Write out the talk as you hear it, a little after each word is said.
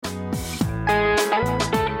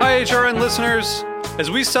HRN listeners.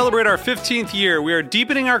 As we celebrate our 15th year, we are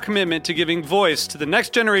deepening our commitment to giving voice to the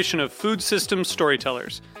next generation of food systems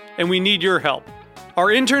storytellers, and we need your help. Our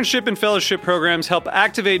internship and fellowship programs help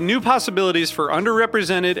activate new possibilities for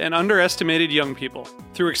underrepresented and underestimated young people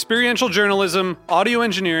through experiential journalism, audio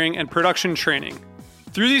engineering, and production training.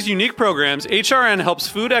 Through these unique programs, HRN helps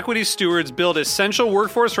food equity stewards build essential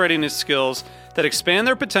workforce readiness skills that expand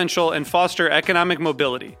their potential and foster economic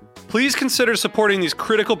mobility. Please consider supporting these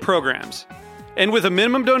critical programs. And with a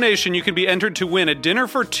minimum donation, you can be entered to win a dinner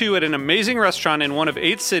for two at an amazing restaurant in one of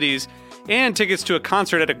 8 cities and tickets to a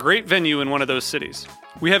concert at a great venue in one of those cities.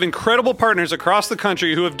 We have incredible partners across the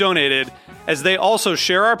country who have donated, as they also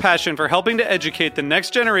share our passion for helping to educate the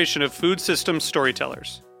next generation of food systems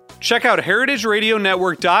storytellers. Check out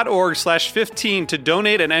heritageradionetwork.org/15 to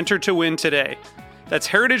donate and enter to win today. That's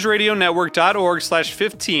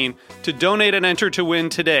heritageradionetwork.org/15 to donate and enter to win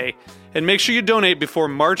today. And make sure you donate before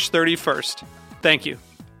March 31st. Thank you.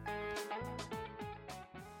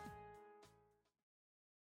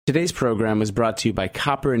 Today's program was brought to you by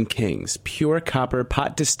Copper & Kings, pure copper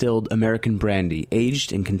pot-distilled American brandy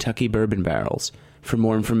aged in Kentucky bourbon barrels. For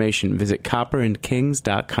more information, visit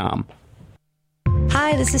copperandkings.com.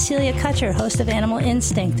 Hi, this is Celia Kutcher, host of Animal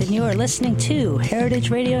Instinct, and you are listening to Heritage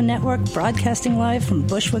Radio Network, broadcasting live from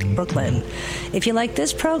Bushwick, Brooklyn. If you like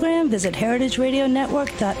this program, visit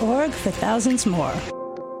heritageradionetwork.org for thousands more.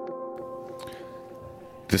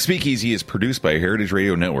 The Speakeasy is produced by Heritage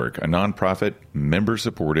Radio Network, a nonprofit,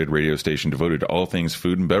 member-supported radio station devoted to all things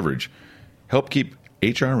food and beverage. Help keep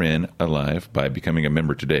HRN alive by becoming a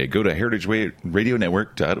member today. Go to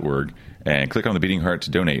heritageradionetwork.org and click on the beating heart to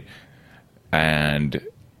donate. And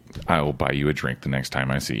I will buy you a drink the next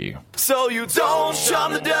time I see you. So you don't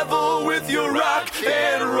shun the devil with your rock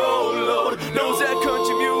and roll load. Knows that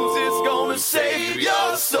country music's gonna save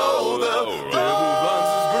your soul. The devil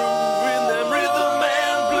runs his groove in them rhythm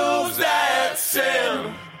and blues that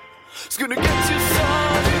sin. It's gonna get you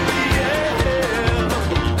son in the end.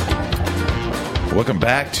 Welcome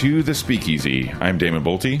back to the Speakeasy. I'm Damon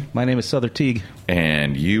Bolte. My name is Souther Teague.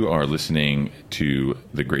 And you are listening to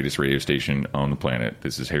the greatest radio station on the planet.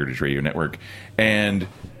 This is Heritage Radio Network. And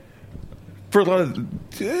for a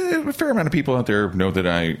fair amount of people out there know that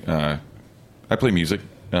I play music.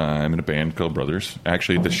 I'm in a band called Brothers.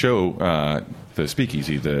 Actually, the show, the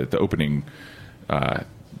Speakeasy, the opening,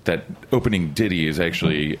 that opening ditty is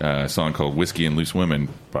actually a song called Whiskey and Loose Women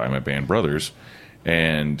by my band Brothers.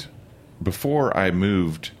 And before I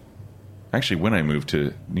moved... Actually, when I moved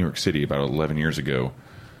to New York City about 11 years ago,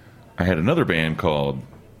 I had another band called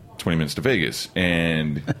 20 Minutes to Vegas,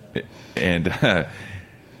 and it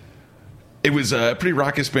was a pretty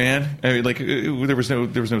raucous band. I mean, there was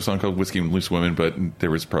no song called Whiskey and Loose Women, but there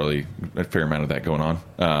was probably a fair amount of that going on.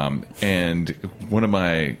 And one of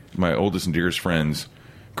my oldest and dearest friends,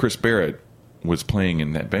 Chris Barrett, was playing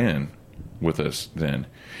in that band with us then,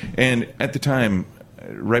 and at the time.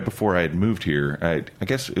 Right before I had moved here, I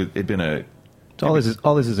guess it'd been a... All this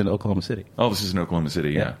is in Oklahoma City. All this is in Oklahoma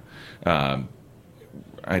City, yeah. I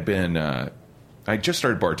just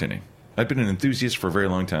started bartending. I'd been an enthusiast for a very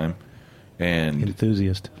long time. And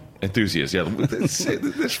Enthusiast, yeah.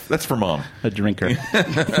 That's for Mom. A drinker.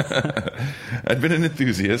 I'd been an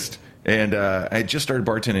enthusiast, and I just started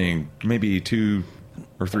bartending maybe 2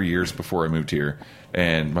 or 3 years before I moved here.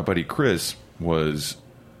 And my buddy Chris was...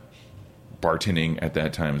 bartending at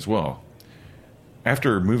that time as well.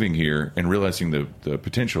 After moving here and realizing the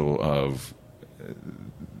potential of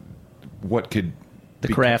what could the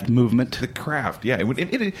craft movement, the craft, yeah,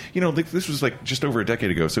 this was like just over a decade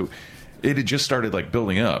ago, so it had just started like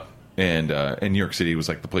building up, and New York City was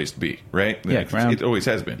like the place to be, right? Yeah, it always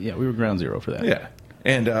has been. Yeah, we were ground zero for that. Yeah,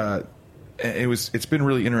 and it's been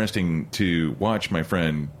really interesting to watch my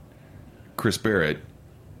friend Chris Barrett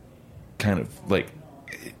kind of like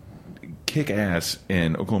kick ass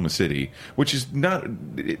in Oklahoma City, which is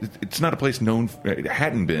it's not a place it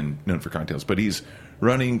hadn't been known for cocktails, but he's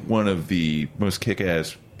running one of the most kick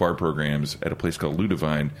ass bar programs at a place called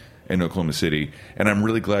Ludivine in Oklahoma City, and I'm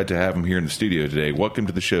really glad to have him here in the studio today. Welcome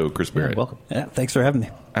to the show, Chris Barrett. Yeah, welcome. Yeah, thanks for having me.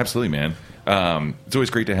 Absolutely, man. It's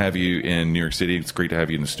always great to have you in New York City. It's great to have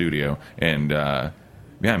you in the studio, and yeah,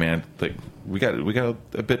 man, like we got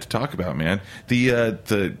a bit to talk about, man.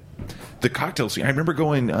 The cocktail scene. I remember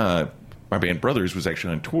going. My band Brothers was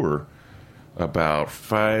actually on tour about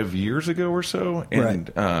 5 years ago or so, and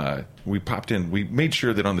right. We popped in. We made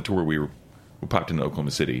sure that on the tour we popped into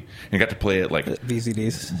Oklahoma City and got to play at like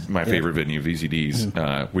VZD's, my favorite venue, VZD's,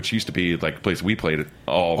 which used to be like a place we played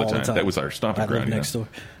all the time. That was our stomping ground. Next door.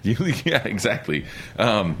 Yeah, exactly.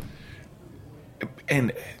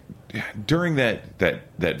 And during that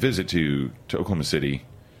visit to Oklahoma City,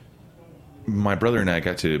 my brother and I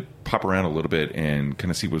got to pop around a little bit and kind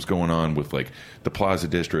of see what's going on with like the Plaza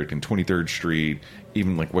District and 23rd Street,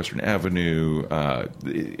 even like Western Avenue,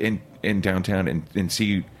 in downtown, and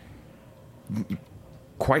see,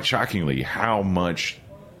 quite shockingly, how much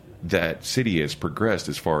that city has progressed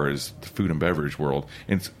as far as the food and beverage world,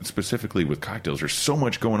 and specifically with cocktails. There's so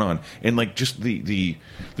much going on, and like just the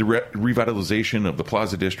revitalization of the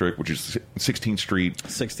Plaza District, which is 16th Street,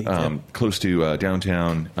 close to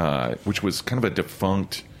downtown, which was kind of a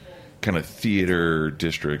defunct kind of theater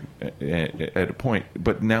district at a point,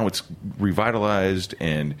 but now it's revitalized,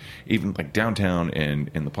 and even like downtown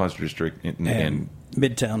and the Plaza District and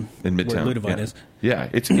Midtown, where Ludivine is. Yeah,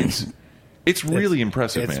 it's really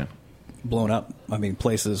impressive, man. Blown up. I mean,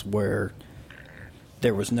 places where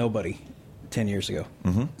there was nobody 10 years ago.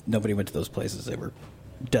 Mm-hmm. Nobody went to those places. They were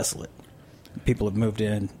desolate. People have moved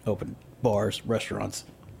in, opened bars, restaurants,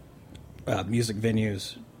 music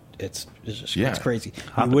venues. It's just it's crazy.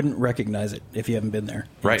 You wouldn't recognize it if you haven't been there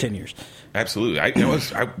in 10 years. Absolutely.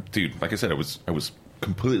 Dude, like I said, I was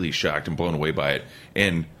completely shocked and blown away by it.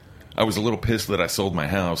 And I was a little pissed that I sold my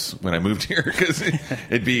house when I moved here, because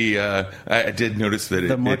it'd be. I did notice that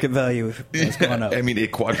the market value has gone up. I mean,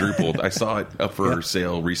 it quadrupled. I saw it up for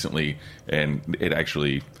sale recently, and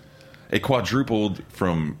it quadrupled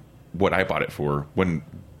from what I bought it for. When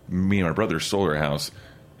me and my brother sold our house,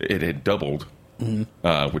 it had doubled,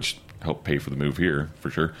 which helped pay for the move here for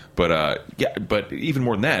sure. But but even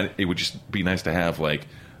more than that, it would just be nice to have like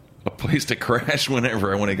a place to crash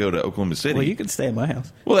whenever I want to go to Oklahoma City. Well, you can stay at my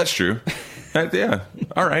house. Well, that's true. Yeah.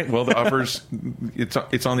 All right. Well, the offer's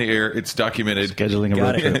it's on the air. It's documented. Scheduling a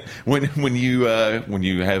road trip. When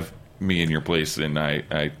you have me in your place and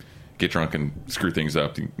I get drunk and screw things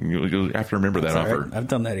up, you'll have to remember that offer. Right. I've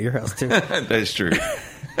done that at your house too. That is true.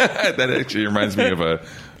 That actually reminds me of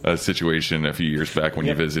a situation a few years back when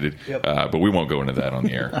you visited. Yep. But we won't go into that on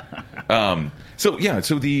the air. So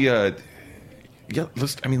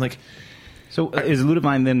is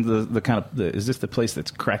Ludivine then the kind of is this the place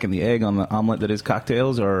that's cracking the egg on the omelet that is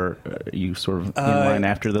cocktails, or are you sort of in line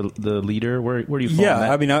after the leader? Where do you fall? Yeah, on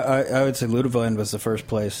that? I mean, I would say Ludivine was the first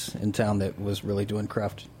place in town that was really doing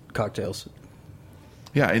craft cocktails.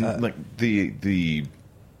 Yeah, and like the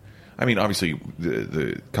I mean, obviously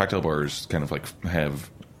the cocktail bars kind of like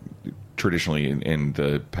have traditionally in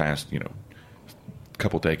the past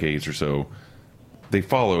couple decades or so, they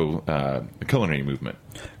follow the culinary movement,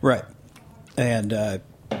 right? And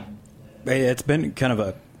it's been kind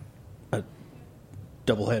of a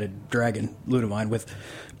double-headed dragon, Ludivine, with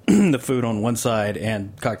the food on one side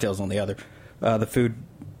and cocktails on the other. The food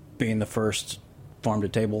being the first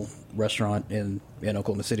farm-to-table restaurant in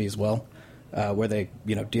Oklahoma City as well, where they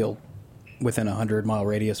deal within a 100-mile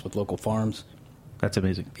radius with local farms. That's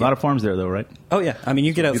amazing. A lot of farms there, though, right? Oh yeah, I mean,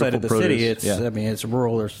 you get outside of the produce. city, it's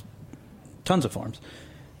rural. There's tons of farms,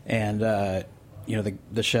 and the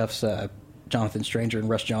chefs, Jonathan Stranger and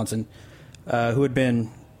Russ Johnson, who had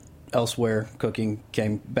been elsewhere cooking,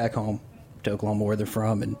 came back home to Oklahoma, where they're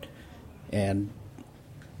from, and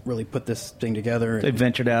really put this thing together. They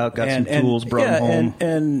ventured out, got some tools, brought them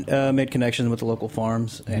home, and made connections with the local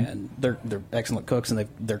farms. Mm-hmm. And they're excellent cooks, and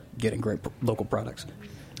they're getting great local products.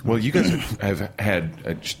 Well, you guys have had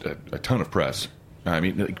a ton of press. I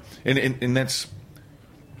mean, and that's,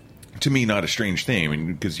 to me, not a strange thing. I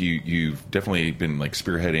mean, because you've definitely been like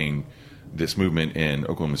spearheading this movement in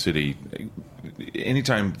Oklahoma City.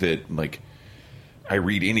 Anytime that like I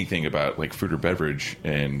read anything about like food or beverage,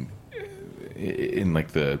 and in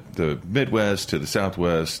like the Midwest to the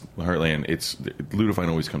Southwest, Heartland, Ludivine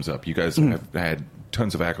always comes up. You guys have had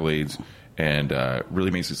tons of accolades and really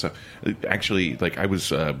amazing stuff. Actually, like I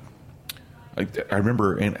was, I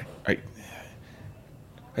remember, and I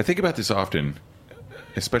think about this often,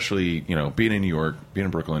 especially being in New York, being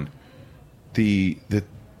in Brooklyn. The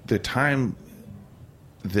time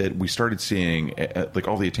that we started seeing like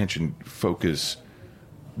all the attention focus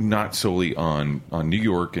not solely on New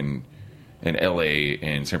York and LA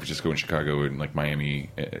and San Francisco and Chicago and like Miami.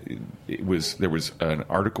 There was an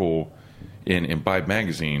article in Imbibe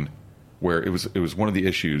magazine where it was one of the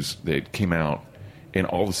issues that came out, and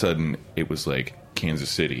all of a sudden it was like Kansas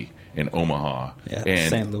City and Omaha and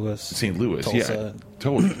St. Louis, Tulsa. Yeah,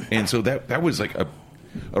 totally. And so that was like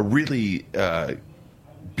a really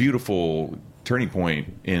beautiful turning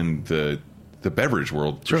point in the the beverage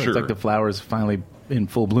world. Sure, for sure. it's like the flowers finally in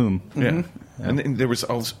full bloom. Yeah. And then there was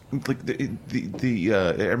also like the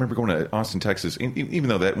I remember going to Austin, Texas, even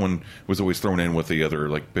though that one was always thrown in with the other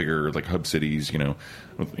like bigger like hub cities,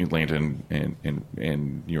 with Atlanta and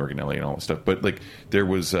New York and LA and all that stuff. But like there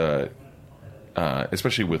was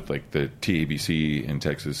especially with like the TABC in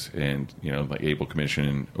Texas and like Able Commission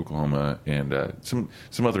in Oklahoma and some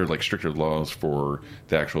other like stricter laws for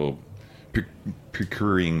the actual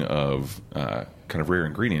procuring of kind of rare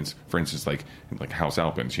ingredients. For instance, like House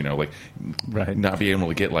Alpens, Right. not being able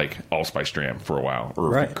to get like allspice dram for a while or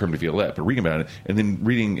Right. creme de violette, but reading about it and then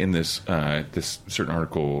reading in this this certain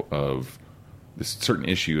article of this certain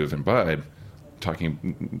issue of Imbibe,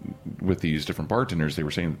 talking with these different bartenders, they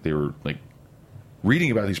were saying that they were like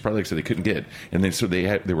reading about these products that they couldn't get, and then so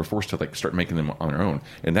they were forced to like start making them on their own,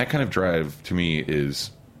 and that kind of drive to me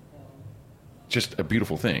is just a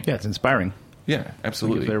beautiful thing. Yeah, it's inspiring. Yeah,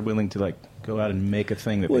 absolutely. If they're willing to like go out and make a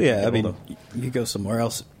thing that. Well, they yeah, can get hold you go somewhere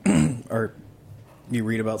else, or you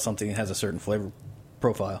read about something that has a certain flavor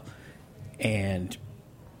profile, and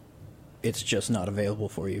it's just not available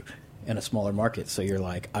for you in a smaller market. So you're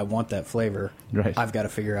like, I want that flavor. Right. I've got to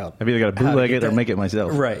figure out. I've either got to how bootleg get it or that. make it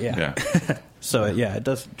myself. Right. Yeah. Yeah. So yeah, it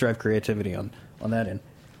does drive creativity on that end.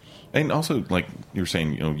 And also, like you were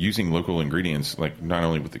saying, using local ingredients, like not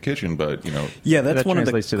only with the kitchen, but Yeah, that's That one of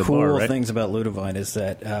the translates to the cool bar, right? things about Ludivine is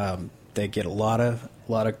that they get a lot of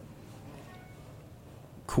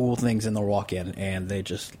cool things in the walk-in, and they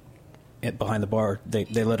just behind the bar they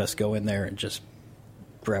let us go in there and just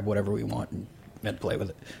grab whatever we want and play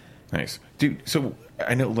with it. nice, dude. So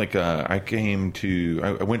I know, like, I went to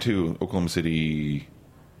Oklahoma City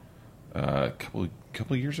a couple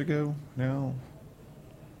of years ago now.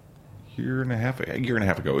 A year and a half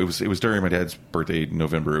ago. It was during my dad's birthday in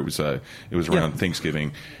November. It was around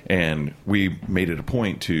Thanksgiving, and we made it a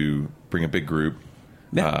point to bring a big group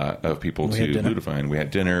of people to Ludivine. We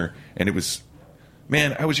had dinner, and it was,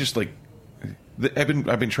 man, I was just like, I've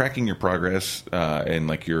been tracking your progress and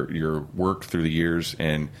like your work through the years,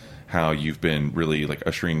 and how you've been really like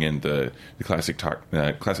ushering in the classic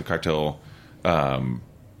cocktail.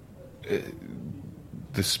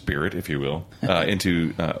 The spirit, if you will,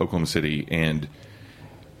 into Oklahoma City, and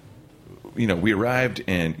we arrived,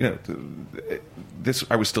 and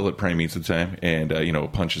I was still at Prime Meats at the time,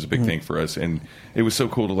 and punch is a big thing for us, and it was so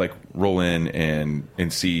cool to like roll in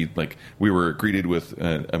and see, like, we were greeted with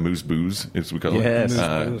a moose booze, as we call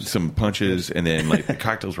it, some punches, and then like the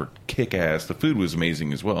cocktails were kick ass. The food was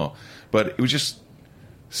amazing as well, but it was just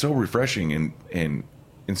so refreshing and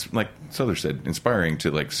like Souther said, inspiring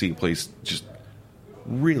to like see a place just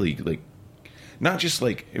really, like, not just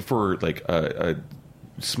like for like a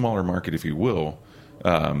smaller market, if you will,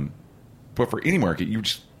 but for any market, you're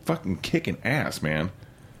just fucking kicking ass, man.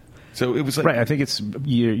 So it was like, right. I think it's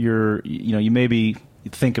you maybe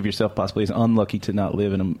think of yourself possibly as unlucky to not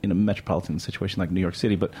live in a metropolitan situation like New York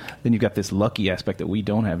City, but then you've got this lucky aspect that we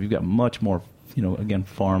don't have. You've got much more, again,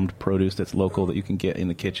 farmed produce that's local that you can get in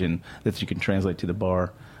the kitchen, that you can translate to the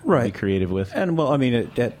bar, right? Be creative with. And well, I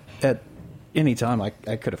mean, at any time I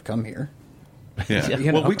could have come here.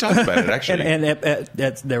 Yeah. Well, we talked about it actually, and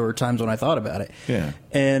there were times when I thought about it. Yeah.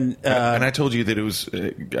 And I told you that it was.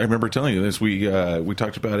 I remember telling you this. We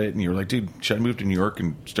talked about it, and you were like, "Dude, should I move to New York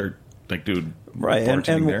and start like doing right?"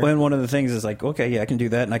 And there? when one of the things is like, okay, yeah, I can do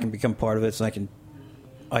that, and I can become part of it. So I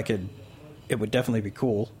could. It would definitely be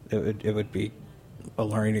cool. It would be a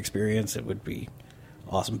learning experience. It would be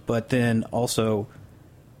awesome. But then also,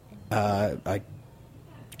 I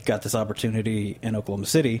got this opportunity in Oklahoma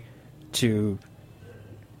City to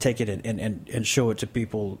take it and show it to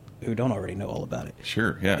people who don't already know all about it.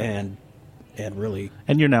 Sure, yeah. And really...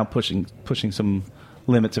 And you're now pushing some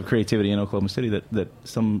limits of creativity in Oklahoma City that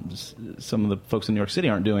some of the folks in New York City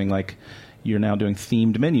aren't doing. Like, you're now doing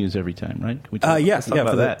themed menus every time, right? Let's talk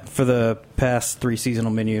about that. For the past 3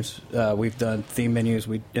 seasonal menus, we've done themed menus.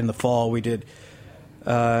 In the fall, we did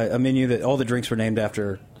a menu that all the drinks were named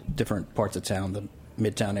after different parts of town, the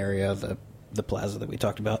Midtown area, the plaza that we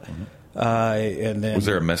talked about. Mm-hmm. And then, was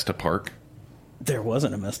there a Mesta Park? There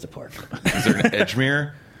wasn't a Mesta Park. Is there an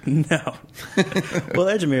Edgemere? No. Well,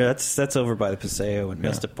 Edgemere, that's over by the Paseo, and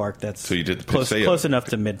Mesta Park, that's so you did the close enough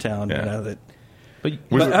to Midtown. Yeah.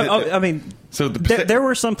 But I mean, so there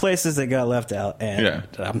were some places that got left out, and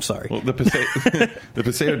I'm sorry. Well, the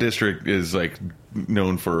Paseo district is like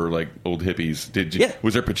known for like old hippies.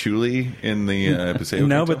 Was there patchouli in the Paseo?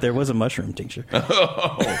 No, but there was a mushroom tincture.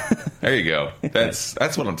 Oh, there you go. That's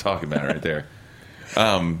what I'm talking about right there.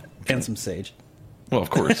 And some sage. Well, of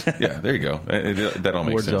course. Yeah, there you go. That all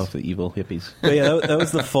makes Wards sense. off the evil hippies. But yeah, that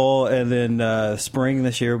was the fall, and then spring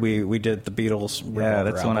this year we did the Beatles. Yeah, Revolver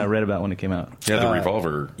that's the one I album, read about when it came out. Yeah, the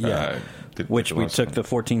Revolver. yeah. Which we took the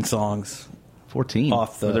 14 songs. 14.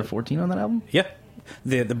 Off the- Were there 14 on that album? Yeah,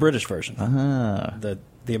 the British version. Ah.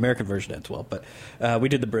 The American version had 12, but we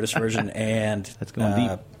did the British version, and That's going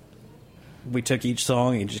deep. we took each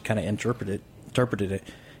song and just kind of interpreted it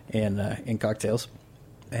in cocktails.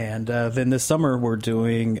 And then this summer we're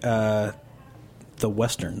doing the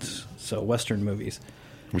westerns, so western movies.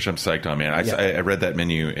 Which I'm psyched on, man. I read that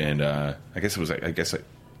menu, and I guess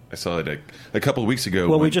I saw it a couple of weeks ago.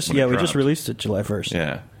 Well, when we just it dropped. released it July 1st.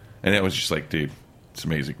 Yeah, and it was just like, dude, it's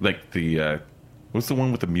amazing. Like the what's the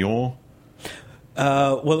one with the mule?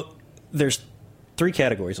 Well, there's 3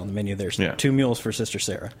 categories on the menu. There's 2 mules for Sister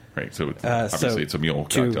Sarah. Right, so obviously it's a mule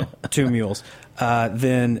cocktail. 2 mules.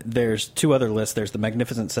 Then there's 2 other lists. There's the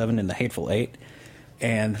Magnificent Seven and the Hateful Eight,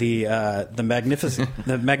 and the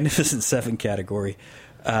Magnificent Seven category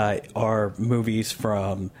are movies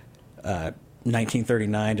from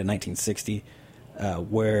 1939 to 1960,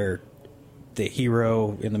 where the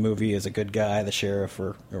hero in the movie is a good guy, the sheriff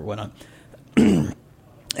or whatnot.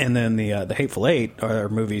 And then the Hateful Eight are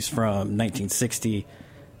movies from 1960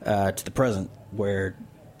 to the present, where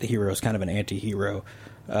the hero is kind of an anti-hero,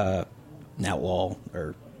 an outlaw,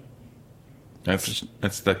 or That's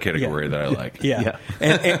the category that I like. yeah.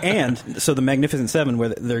 And so the Magnificent Seven, where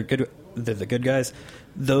they're the good guys,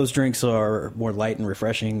 those drinks are more light and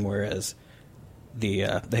refreshing, whereas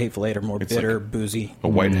the Hateful Eight are more bitter, like boozy. A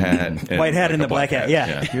white hat, And the black hat.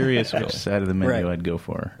 Yeah. Curious which side of the menu Right. I'd go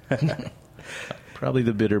for. Probably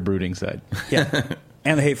the bitter brooding side. Yeah.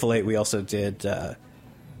 And the Hateful Eight, we also did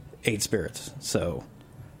 8 spirits. So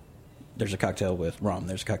there's a cocktail with rum,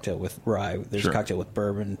 there's a cocktail with rye, there's a cocktail with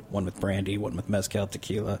bourbon, one with brandy, one with mezcal,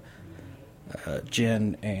 tequila,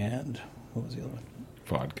 gin, and what was the other one?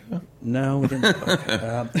 Vodka? No, we didn't.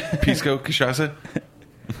 Vodka. Pisco, cachaça?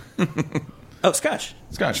 Oh, scotch.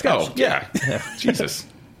 Scotch. Oh, yeah. Jesus.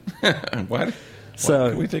 What? So- Why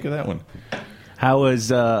did we think of that one? How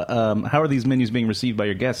are these menus being received by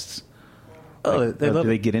your guests? Oh, they love do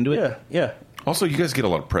they it. get into it? Yeah. Also, you guys get a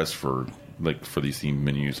lot of press for these themed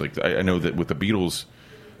menus. Like I know that with the Beatles.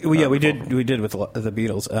 Well, yeah, we did with the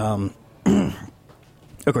Beatles.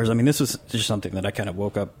 Of course, I mean, this was just something that I kind of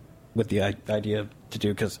woke up with the idea to do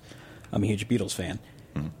because I'm a huge Beatles fan.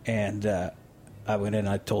 Mm-hmm. And I went in and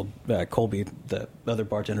I told Colby, the other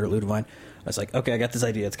bartender at Ludivine, I was like, okay, I got this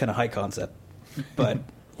idea. It's kind of high concept, but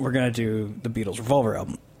we're going to do the Beatles Revolver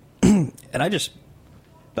album. And I just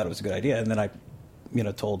thought it was a good idea. And then I,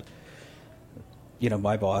 told,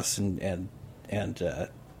 my boss and the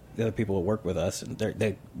other people who work with us, and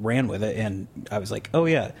they ran with it. And I was like, oh,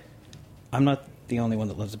 yeah, I'm not the only one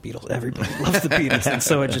that loves the Beatles. Everybody loves the Beatles. And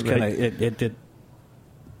so it just kind of, it did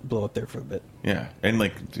blow up there for a bit. Yeah, and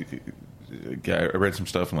I read some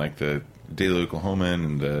stuff in the Daily Oklahoman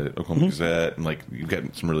and the Oklahoma Gazette, and you've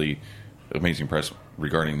gotten some really amazing press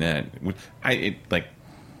regarding that.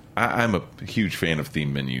 I'm a huge fan of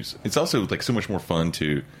theme menus. It's also so much more fun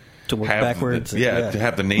to work have backwards. to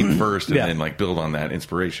have the name first and Yeah. then build on that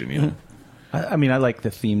inspiration. I mean, I like the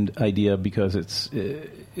themed idea because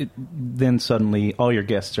then suddenly all your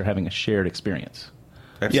guests are having a shared experience.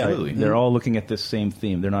 Absolutely. They're all looking at this same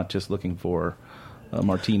theme. They're not just looking for a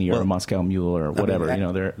martini or a Moscow Mule or whatever.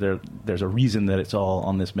 There's a reason that it's all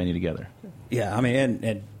on this menu together. Yeah, I mean,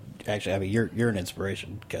 and actually, I mean, you're an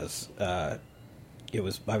inspiration because I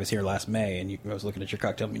was here last May and I was looking at your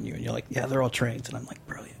cocktail menu and you're like, yeah, they're all trains, and I'm like,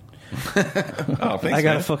 brilliant. Oh, thanks, I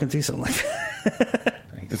gotta man. fucking do something like that.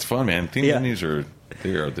 It's fun, man. Theme menus are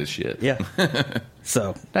the shit. Yeah.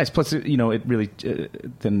 So Nice. Plus, it really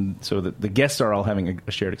then so the guests are all having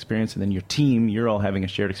a shared experience, and then your team, you're all having a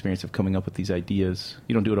shared experience of coming up with these ideas.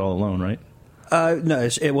 You don't do it all alone, right? no,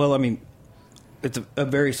 well, I mean, it's a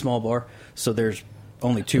very small bar, so there's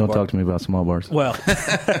only 2 Don't bars. talk to me about small bars. Well,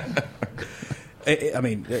 I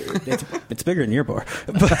mean, it's bigger than your bar,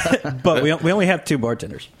 but we only have 2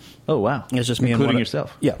 bartenders. Oh wow! It's just me, including and one,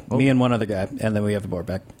 yourself. Yeah, me and one other guy, and then we have the bar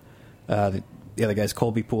back. The other guy's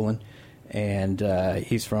Colby Poulin, and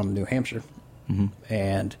he's from New Hampshire,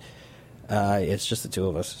 and it's just the 2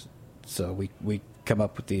 of us. So we come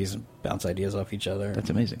up with these and bounce ideas off each other. That's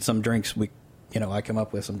amazing. Some drinks I come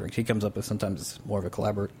up with, some drinks he comes up with. Sometimes it's more of a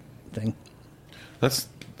collaborative thing. That's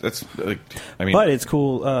I mean, But it's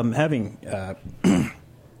cool having a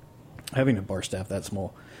bar staff that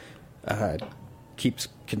small keeps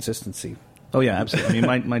consistency. Oh yeah, absolutely. I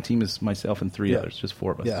mean, my team is myself and 3 Yeah. others, just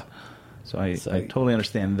 4 of us. Yeah. So I totally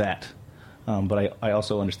understand that. But I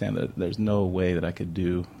also understand that there's no way that I could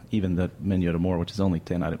do even the menu d'amore, which is only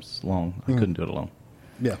 10 items long, I couldn't do it alone.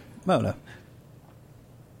 Yeah. Oh, no.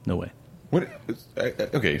 No way.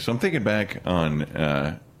 Okay, so I'm thinking back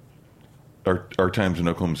on our times in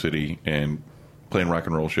Oklahoma City and playing rock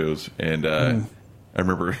and roll shows, and I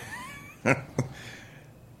remember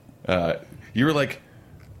you were like,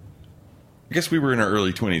 I guess we were in our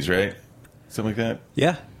early 20s, right? Something like that.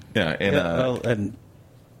 Yeah. Yeah, and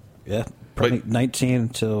probably 19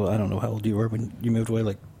 until I don't know how old you were when you moved away,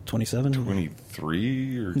 like 27?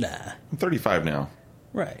 23 or Nah. I'm 35 now.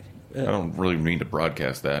 Right. I don't really mean to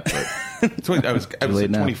broadcast that, but I was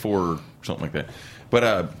like 24 or something like that.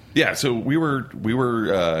 But yeah, so we were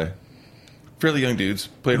fairly young dudes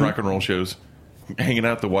playing rock and roll shows, hanging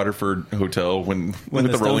out at the Waterford Hotel when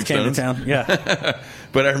the Rolling Stones came to town. Yeah.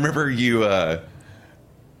 But I remember you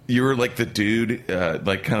were like the dude,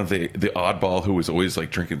 like kind of the oddball who was always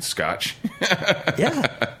like drinking scotch.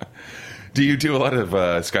 Yeah. Do you do a lot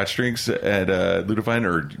of scotch drinks at Ludivine,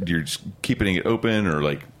 or you're just keeping it open, or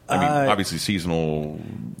like, I mean, obviously seasonal?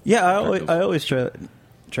 Yeah, I always try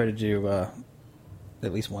to do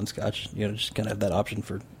at least one scotch. You know, just kind of have that option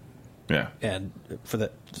for. Yeah. And for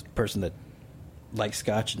that person that likes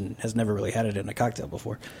scotch and has never really had it in a cocktail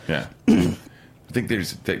before. Yeah. I think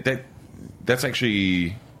there's that's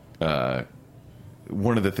actually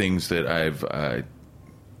one of the things that I've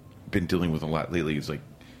been dealing with a lot lately is like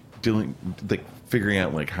figuring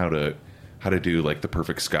out like how to do like the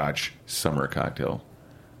perfect scotch summer cocktail.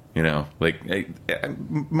 You know, like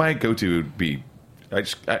my go-to would be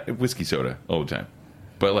whiskey soda all the time.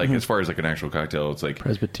 But like as far as like an actual cocktail, it's like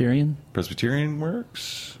Presbyterian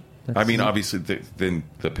works. I mean, obviously, then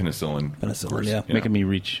the penicillin. Penicillin, yeah. Making me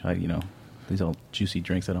reach, these all juicy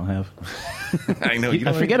drinks I don't have. I know.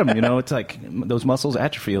 I forget them, you know. It's like those muscles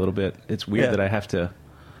atrophy a little bit. It's weird that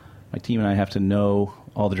my team and I have to know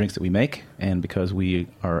all the drinks that we make, and because we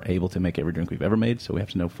are able to make every drink we've ever made, so we have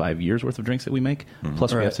to know 5 years worth of drinks that we make. Mm-hmm.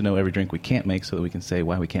 Plus, we have to know every drink we can't make so that we can say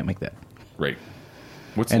why we can't make that. Right.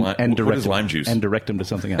 What is lime juice? And direct them to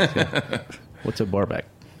something else. Yeah. What's a barback?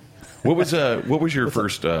 What was your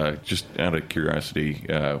first? Just out of curiosity,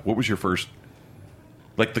 what was your first?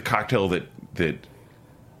 Like the cocktail that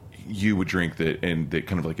you would drink that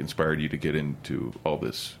kind of like inspired you to get into all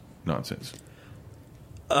this nonsense.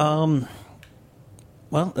 Well,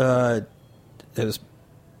 it was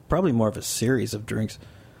probably more of a series of drinks.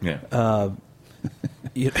 Yeah.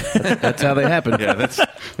 That's how they happen. Yeah,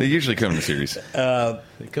 they usually come in a series.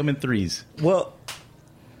 They come in threes. Well,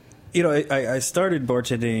 you know, I started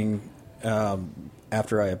bartending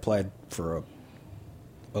after I applied for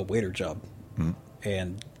a waiter job,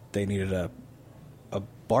 and they needed a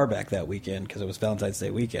bar back that weekend because it was Valentine's Day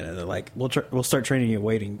weekend, and they're like, "We'll start training you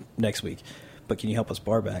waiting next week, but can you help us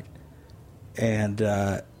bar back?" And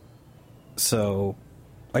so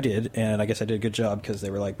I did, and I guess I did a good job because they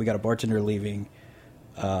were like, "We got a bartender leaving.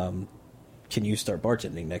 Can you start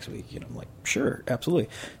bartending next week?" And I'm like, "Sure, absolutely."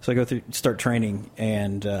 So I go through, start training,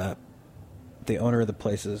 and the owner of the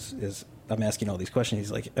place is I'm asking all these questions.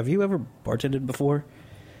 He's like, "Have you ever bartended before?"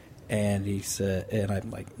 And he said, and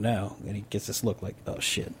I'm like, "No." And he gets this look like, "Oh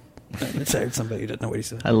shit." Somebody didn't know what he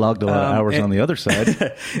said. I logged a lot of hours on the other side.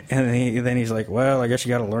 And then he's like, "Well, I guess you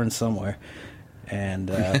got to learn somewhere." And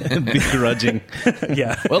begrudging.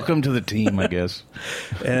 Yeah. Welcome to the team, I guess.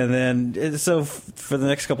 And then, so for the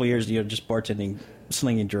next couple of years, you know, just bartending,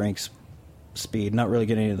 slinging drinks, speed, not really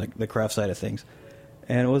getting into the craft side of things.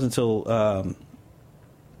 And it wasn't until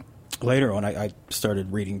later on I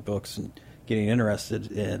started reading books and getting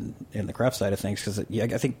interested in the craft side of things. Because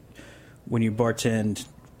I think when you bartend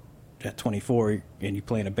at 24 and you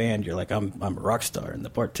play in a band, you're like, I'm a rock star, and the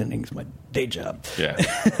bartending is my day job. Yeah.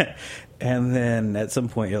 And then at some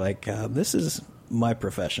point you're like, this is my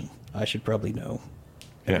profession. I should probably know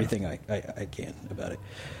everything I can about it.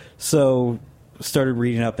 So started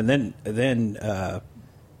reading up, and then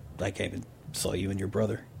I came and saw you and your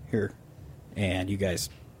brother here, and you guys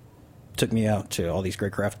took me out to all these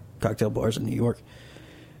great craft cocktail bars in New York,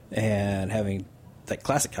 and having like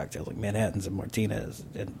classic cocktails like Manhattans and Martinez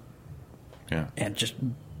and just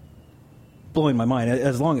blowing my mind,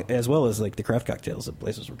 as well as like the craft cocktails that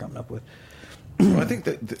places were coming up with. Well, I think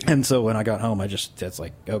that, and so when I got home, it's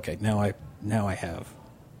like, okay, now I have.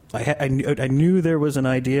 I knew there was an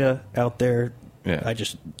idea out there. Yeah. I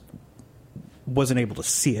just wasn't able to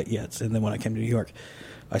see it yet. And then when I came to New York,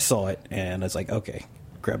 I saw it, and I was like, okay,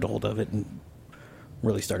 grabbed a hold of it and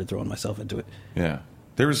really started throwing myself into it. Yeah.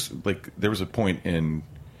 There was a point in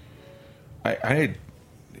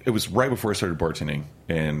it was right before I started bartending,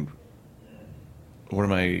 and one of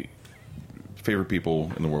my favorite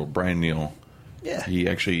people in the world, Brian Neal, Yeah. He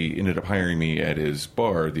actually ended up hiring me at his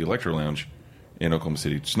bar, the Electro Lounge in Oklahoma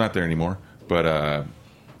City. It's not there anymore, but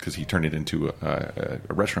because he turned it into a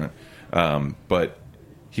restaurant. But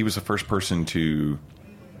he was the first person to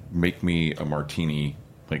make me a martini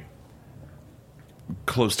like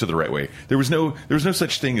close to the right way. There was no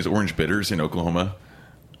such thing as orange bitters in Oklahoma.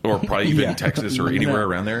 Or probably even Texas or anywhere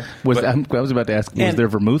around there. I was about to ask, was there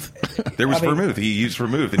vermouth? There was vermouth. He used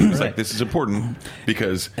vermouth, and he was like, "This is important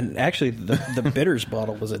because." And actually, the bitters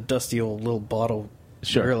bottle was a dusty old little bottle,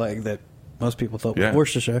 like that most people thought was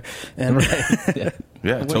Worcestershire. And yeah,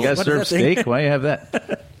 you guys serve steak. Why do you have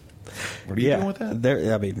that? What are you doing with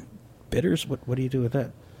that? Bitters. What do you do with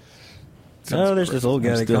that? There's this old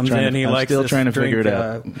guy that still comes trying in. to- He I'm likes still this trying to drink, figure it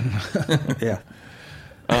out. Yeah.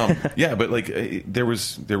 Yeah, but like there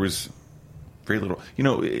was very little,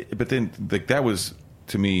 but then like that was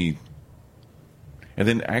to me, and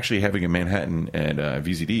then actually having in Manhattan at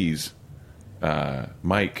VZD's,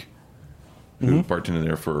 Mike, who bartended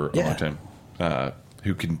there for a long time,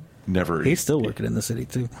 who could never. He's still working in the city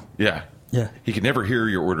too. Yeah. Yeah. He could never hear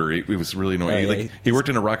your order. It was really annoying. Yeah, he worked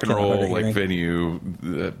in a rock and kinda hard roll of like hearing.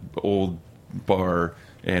 venue, old bar,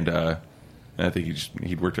 and I think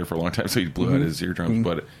he'd worked there for a long time, so he blew out his eardrums.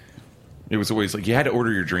 But it was always like you had to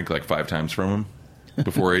order your drink like 5 times from him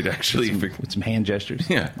before he'd actually with some hand gestures.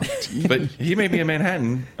 Yeah, but he made me in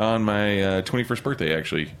Manhattan on my 21st birthday.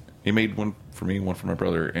 Actually, he made one for me, one for my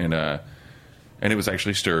brother, and it was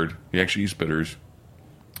actually stirred. He actually used bitters,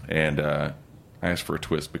 and I asked for a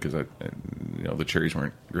twist because the cherries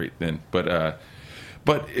weren't great then. But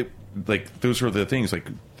it, like those were the things like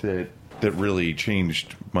that really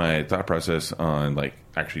changed my thought process on like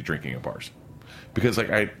actually drinking at bars. Because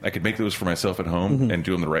like I could make those for myself at home and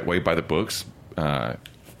do them the right way by the books, the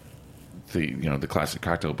classic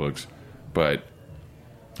cocktail books, but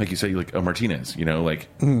like you say, like a Martinez,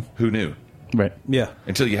 who knew, Right? Yeah.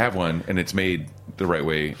 until you have one and it's made the right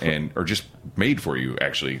way or just made for you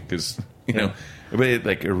actually, because but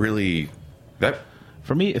it really that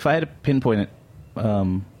For me, if I had to pinpoint it,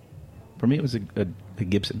 for me it was a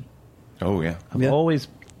Gibson. oh yeah I've always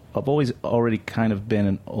already kind of been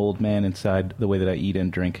an old man inside the way that I eat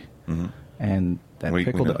and drink, and that We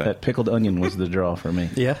know that. pickled onion was the draw for me.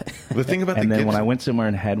 Yeah. the thing about And the then when Gibson, I went somewhere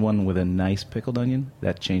and had one with a nice pickled onion,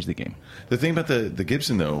 that changed the game. the thing about the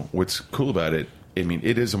Gibson though, what's cool about it, I mean,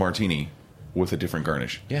 it is a martini with a different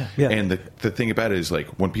garnish. Yeah. Yeah. And the thing about it is like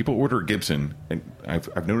when people order a Gibson, and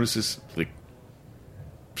I've noticed this like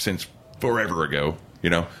since forever ago,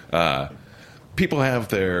 people have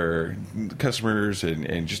their customers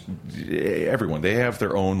and just everyone, they have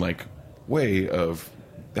their own like way of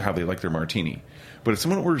how they like their martini. But if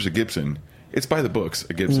someone orders a Gibson, it's by the books,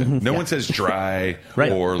 a Gibson. No one says dry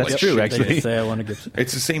Right. or That's like true, They actually. just say I want to Gibson.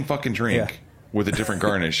 it's the same fucking drink Yeah. with a different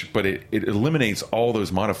garnish, but it eliminates all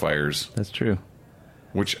those modifiers, That's true.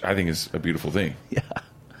 which I think is a beautiful thing.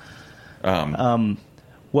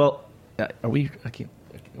 Well, are we?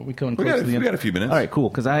 Are we going We close got to the end? we got a few minutes. All right, cool.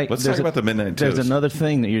 Because Let's talk about the midnight There's toast. another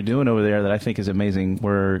thing that you're doing over there that I think is amazing,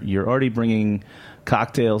 where you're already bringing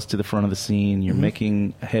cocktails to the front of the scene. You're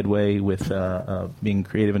making headway with being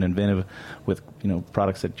creative and inventive with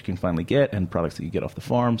products that you can finally get and products that you get off the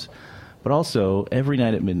farms. But also every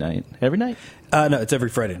night at midnight. Every night? No, it's every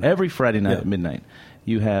Friday night. Every Friday night Yeah. at midnight,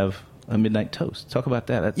 you have a midnight toast. Talk about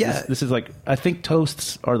that. Yeah. This is like, I think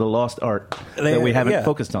toasts are the lost art that we haven't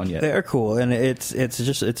focused on yet. They are cool, and it's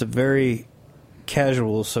a very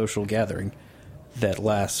casual social gathering that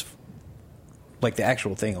lasts. Like the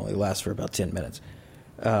actual thing only lasts for about 10 minutes,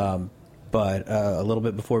 but a little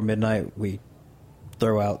bit before midnight, we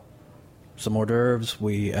throw out some hors d'oeuvres.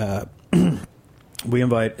 We we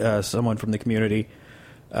invite someone from the community,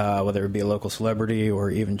 whether it be a local celebrity or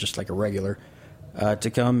even just like a regular, to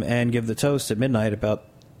come and give the toast at midnight. About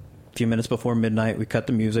a few minutes before midnight, we cut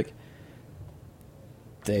the music.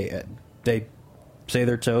 They say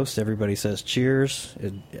their toast. Everybody says cheers.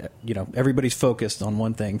 Everybody's focused on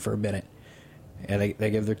one thing for a minute, and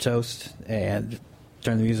they give their toast and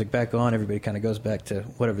turn the music back on. Everybody kind of goes back to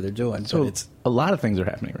whatever they're doing. So But it's a lot of things are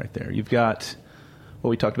happening right there. You've got what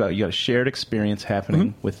we talked about. You got a shared experience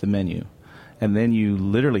happening with the menu, and then you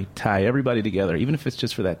literally tie everybody together, even if it's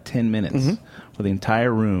just for that 10 minutes, where the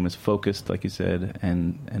entire room is focused, like you said,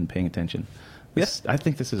 and paying attention. Yes. I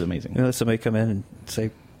think this is amazing. let somebody come in and say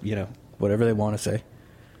whatever they want to say.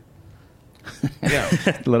 Yeah.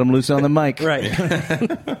 Let them loose on the mic. Right.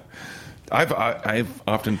 I've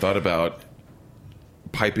often thought about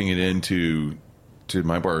piping it into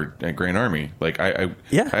my bar at Grand Army. Like I've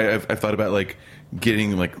thought about like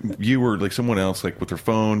getting like you or like someone else like with their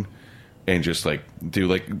phone, and just like do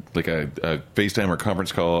like a FaceTime or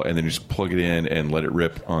conference call, and then just plug it in and let it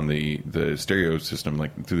rip on the stereo system,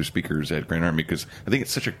 like through the speakers at Grand Army, because I think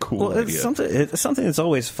it's such a cool idea. It's something that's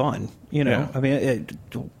always fun, you know. Yeah. I mean,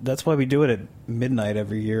 that's why we do it at midnight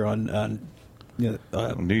every year on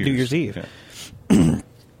New Year's Eve. Yeah.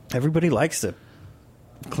 Everybody likes to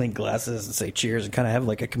clink glasses and say cheers and kind of have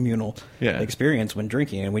like a communal experience when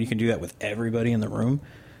drinking, and when you can do that with everybody in the room.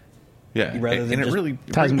 Yeah, rather than and it really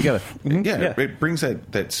ties them together. Yeah, it brings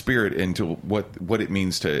that spirit into what it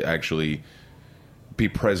means to actually be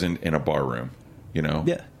present in a bar room. You know,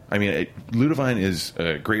 yeah. I mean, Ludivine is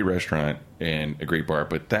a great restaurant and a great bar,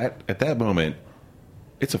 but at that moment,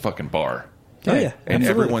 it's a fucking bar. Oh yeah, and absolutely.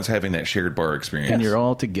 everyone's having that shared bar experience, And you're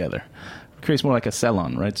all together. It creates more like a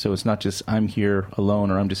salon, right? So it's not just I'm here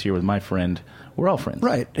alone or I'm just here with my friend. We're all friends,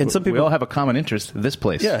 right? And some people, we all have a common interest. This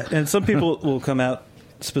place, yeah. And some people will come out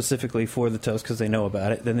specifically for the toast because they know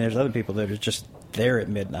about it. Then there's other people that are just there at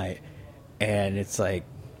midnight, and it's like,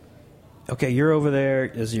 okay, you're over there.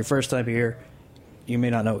 This is your first time here. You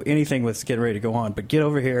may not know anything what's getting ready to go on, but get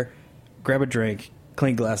over here, grab a drink,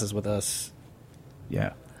 clean glasses with us.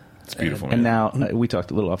 Yeah, it's beautiful. And now we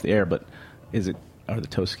talked a little off the air, but are the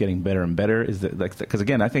toasts getting better and better? Is that like, because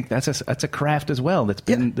again, I think that's a craft as well that's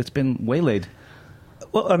been waylaid.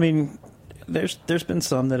 Well, I mean, there's been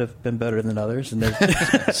some that have been better than others, and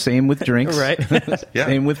there's same with drinks, right? Yeah.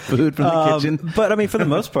 Same with food from the kitchen. But I mean, for the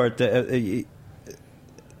most part, when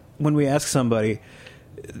we ask somebody,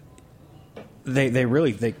 they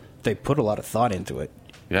really put a lot of thought into it.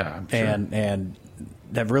 Yeah, I'm sure. and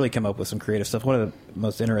have really come up with some creative stuff. One of the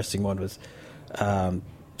most interesting one was,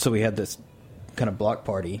 so we had this kind of block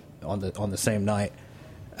party on the same night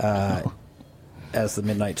as the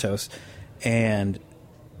midnight toast, and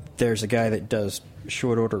there's a guy that does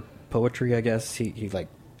short order poetry, I guess. He like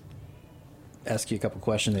asks you a couple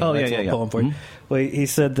questions and he writes a little poem for you. Well, he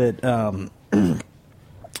said that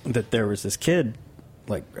that there was this kid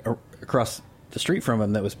like across the street from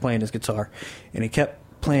him that was playing his guitar, and he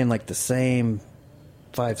kept playing like the same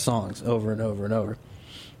 5 songs over and over and over.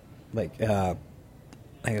 Like I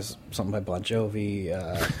think it's something by Bon Jovi,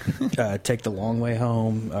 Take the Long Way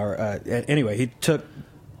Home, or anyway, he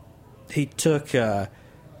took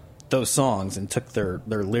those songs and took their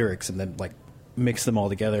lyrics and then like mixed them all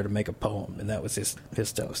together to make a poem, and that was his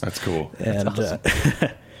toast. That's cool. And That's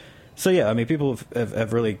awesome. so yeah, I mean, people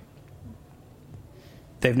have really,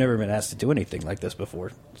 they've never been asked to do anything like this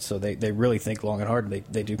before, so they really think long and hard, and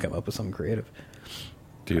they do come up with something creative.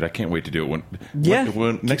 Dude, I can't wait to do it. Yeah.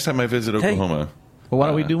 Next time I visit Oklahoma. Well, why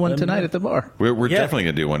don't we do one tonight at the bar? We're definitely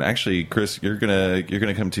gonna do one. Actually, Chris, you're gonna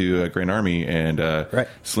come to Grand Army and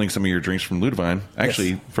sling some of your drinks from Ludivine.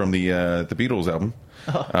 Actually, from the Beatles album,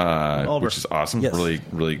 which is awesome. Yes.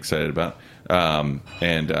 Really excited about. And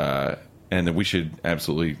then we should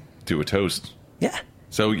absolutely do a toast. Yeah.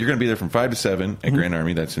 So you're gonna be there from 5 to 7 at Grand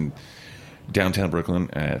Army. That's in downtown Brooklyn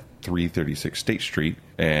at 336 State Street.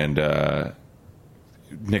 And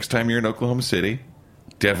next time you're in Oklahoma City,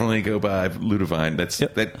 definitely go by Ludivine.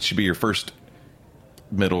 That should be your first,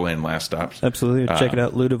 middle, and last stops. Absolutely. Check it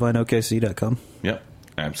out, ludivineokc.com. Yep,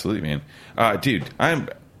 absolutely, man. Dude,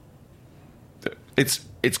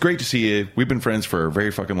 it's great to see you. We've been friends for a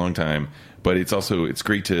very fucking long time, but it's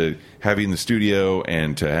great to have you in the studio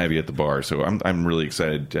and to have you at the bar. So I'm really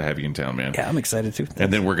excited to have you in town, man. Yeah, I'm excited too. Thanks.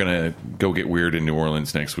 And then we're gonna go get weird in New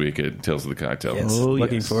Orleans next week at Tales of the Cocktail. Yes,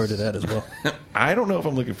 looking forward to that as well. I don't know if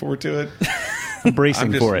I'm looking forward to it. I'm bracing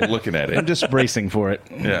I'm just for it. looking at it. I'm just bracing for it.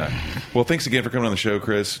 Yeah. Well, thanks again for coming on the show,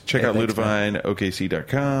 Chris. Check out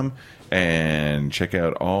LudivineOKC.com and check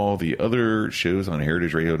out all the other shows on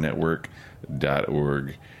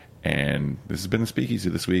heritageradionetwork.org. And this has been the Speakeasy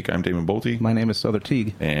this week. I'm Damon Bolte. My name is Souther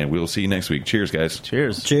Teague. And we'll see you next week. Cheers, guys.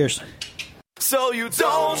 Cheers. Cheers. So you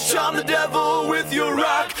don't charm the devil with your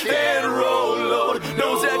rock and roll load.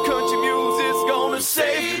 Knows that country music's gonna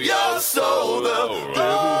save your soul. The devil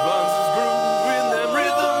runs his groove in them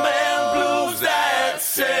rhythm and blues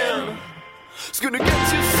accent. It's gonna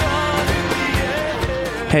get you some in the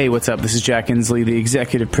end. Hey, what's up? This is Jack Inslee, the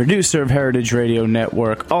executive producer of Heritage Radio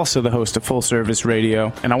Network, also the host of Full Service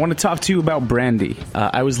Radio, and I want to talk to you about brandy.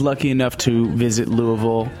 I was lucky enough to visit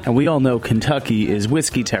Louisville, and we all know Kentucky is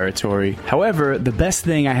whiskey territory. However, the best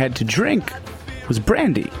thing I had to drink was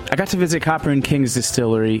brandy. I got to visit Copper & King's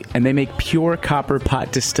distillery, and they make pure copper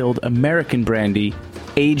pot distilled American brandy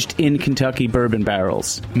aged in Kentucky bourbon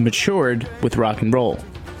barrels, matured with rock and roll.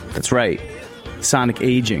 That's right. sonic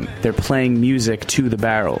aging. They're playing music to the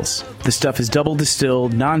barrels. The stuff is double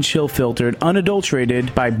distilled, non-chill filtered,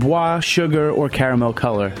 unadulterated by bois, sugar, or caramel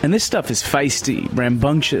color. And this stuff is feisty,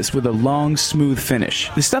 rambunctious, with a long, smooth finish.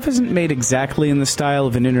 The stuff isn't made exactly in the style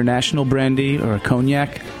of an international brandy or a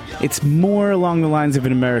cognac. It's more along the lines of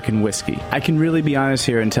an American whiskey. I can really be honest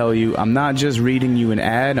here and tell you, I'm not just reading you an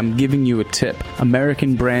ad, I'm giving you a tip.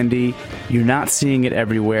 American brandy, you're not seeing it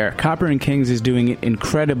everywhere. Copper & Kings is doing it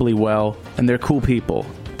incredibly well, and they're cool people.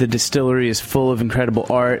 The distillery is full of incredible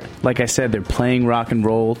art. Like I said, they're playing rock and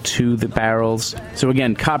roll to the barrels. So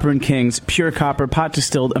again, Copper & Kings, pure copper, pot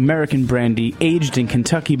distilled American brandy, aged in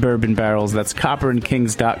Kentucky bourbon barrels. That's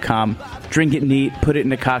copperandkings.com. Drink it neat, put it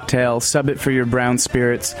in a cocktail, sub it for your brown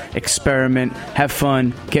spirits, experiment, have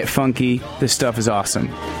fun, get funky. This stuff is awesome.